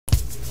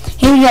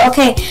video.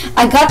 Okay,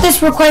 I got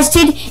this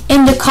requested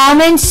in the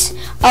comments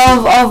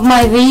of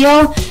my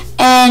video,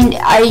 and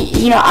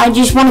I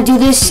just want to do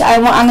this.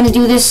 I'm gonna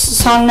do this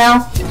song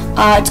now.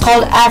 It's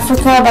called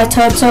Africa by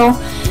Toto.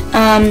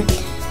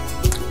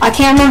 I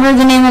can't remember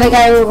the name of the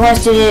guy who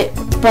requested it,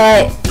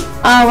 but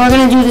we're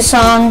gonna do the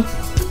song.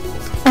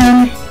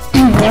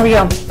 There we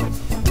go.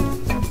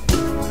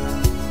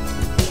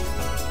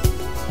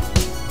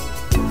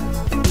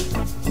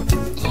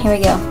 Here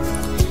we go.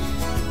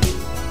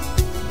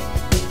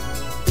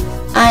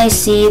 I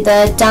see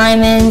the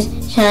diamonds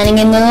shining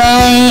in the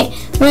light,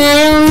 but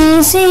I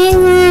only see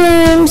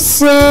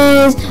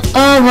glimpses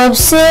of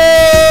obsidian.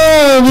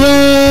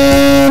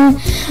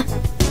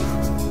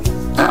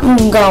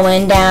 I'm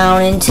going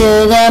down into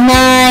the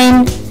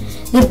mine.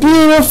 The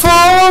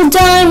beautiful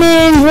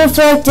diamonds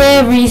reflect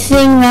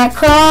everything that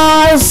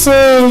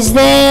crosses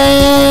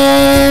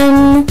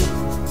them.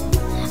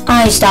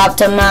 I stopped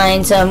to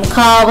mine some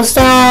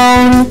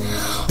cobblestone,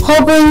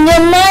 hoping to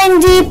mine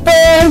deeper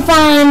and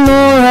find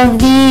more of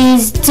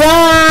these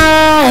diamonds.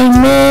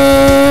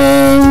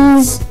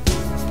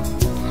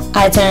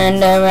 I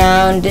turned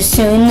around to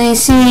soonly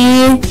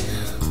see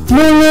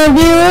the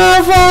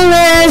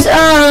beautifulness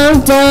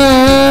of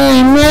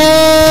diamonds.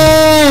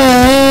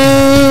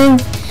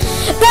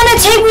 Gonna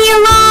take me a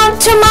lot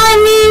to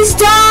mine these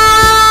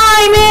diamonds.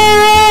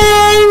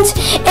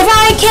 If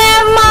I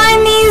can't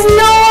mine these,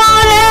 no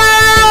one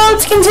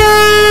else can do.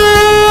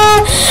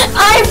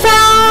 I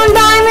found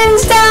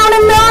diamonds down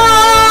in the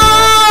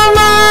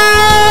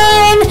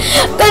mine.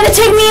 Gonna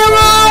take me a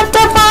lot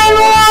to find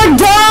more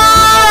diamonds.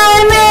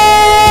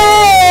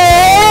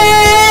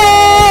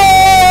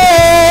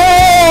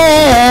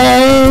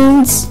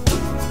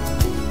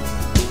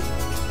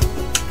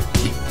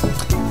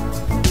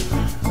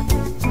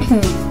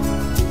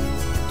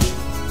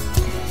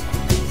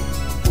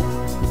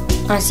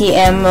 I see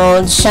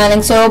emeralds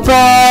shining so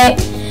bright,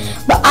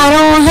 but I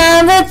don't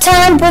have the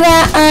time for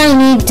that. I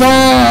need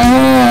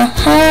diamonds.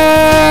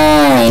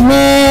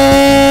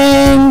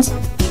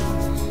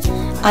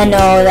 I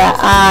know that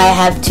I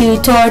have 2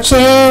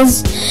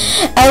 torches.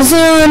 As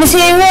soon as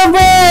he will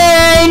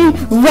burn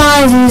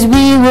rises,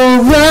 we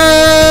will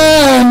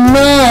run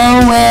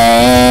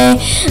away.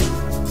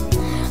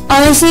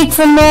 I seek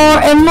for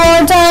more and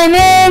more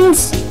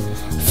diamonds,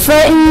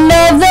 frightened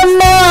of the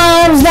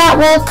mobs that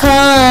will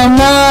come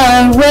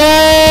our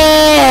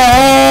way.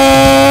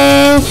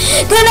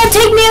 Gonna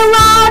take me a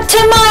lot to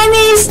mine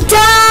these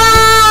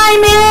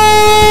diamonds.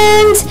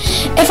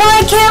 If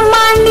I can't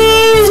mine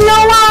these, no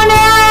one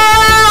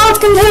else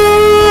can do.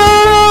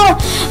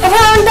 I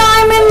found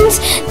diamonds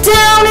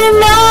down in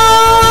the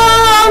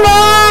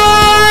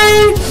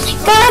mine.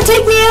 Gonna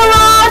take me a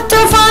lot to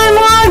find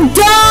more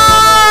diamonds.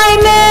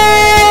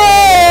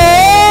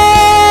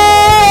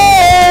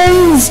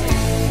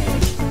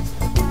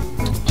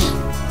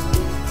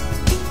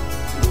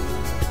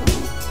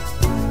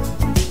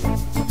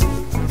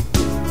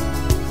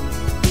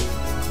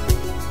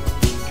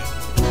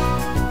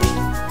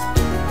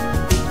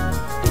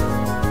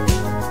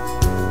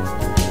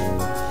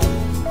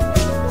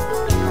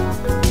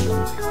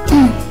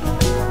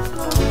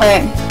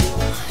 Alright,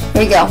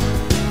 here we go.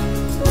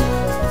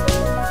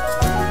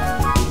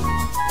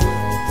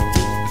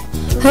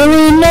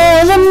 Hurry,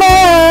 now the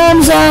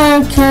mobs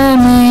are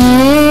coming.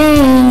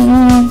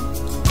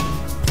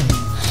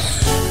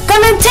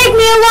 Gonna take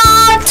me a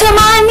lot to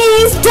mine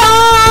these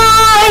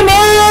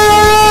diamonds.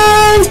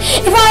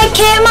 If I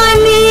can't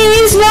mine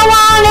these, no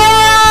one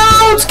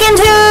else can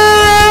do.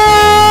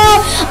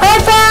 I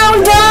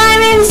found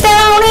diamonds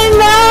down in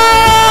the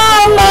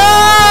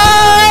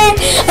mine.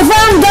 I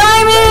found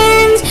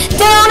diamonds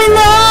down in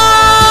the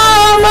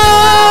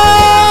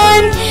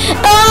mine.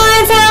 I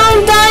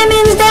found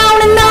diamonds down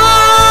in the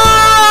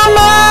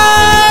mine.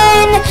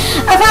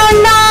 I found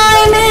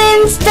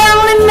diamonds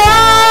down in the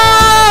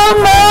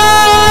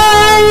mine.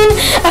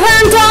 I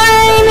found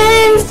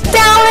diamonds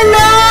down in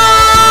the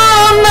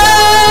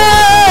mine.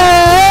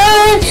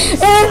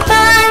 And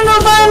I'm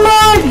gonna find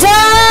more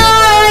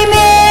diamonds.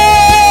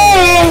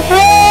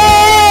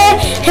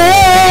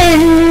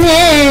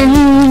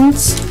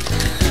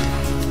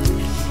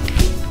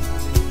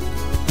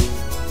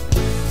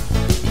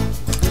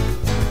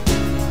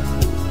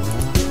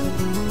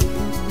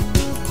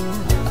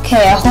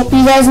 Okay, I hope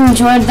you guys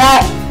enjoyed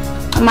that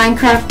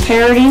Minecraft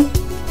parody.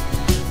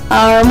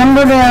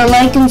 Remember to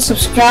like and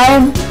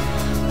subscribe.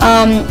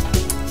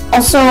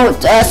 Also,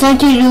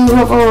 thank you to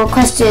whoever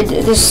requested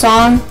this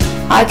song.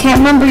 I can't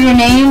remember your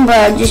name,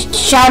 but just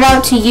shout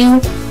out to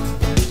you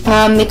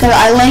because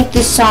I like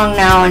this song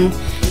now, and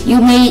you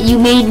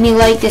made me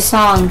like this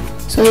song.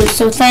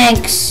 So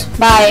thanks.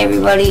 Bye,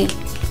 everybody.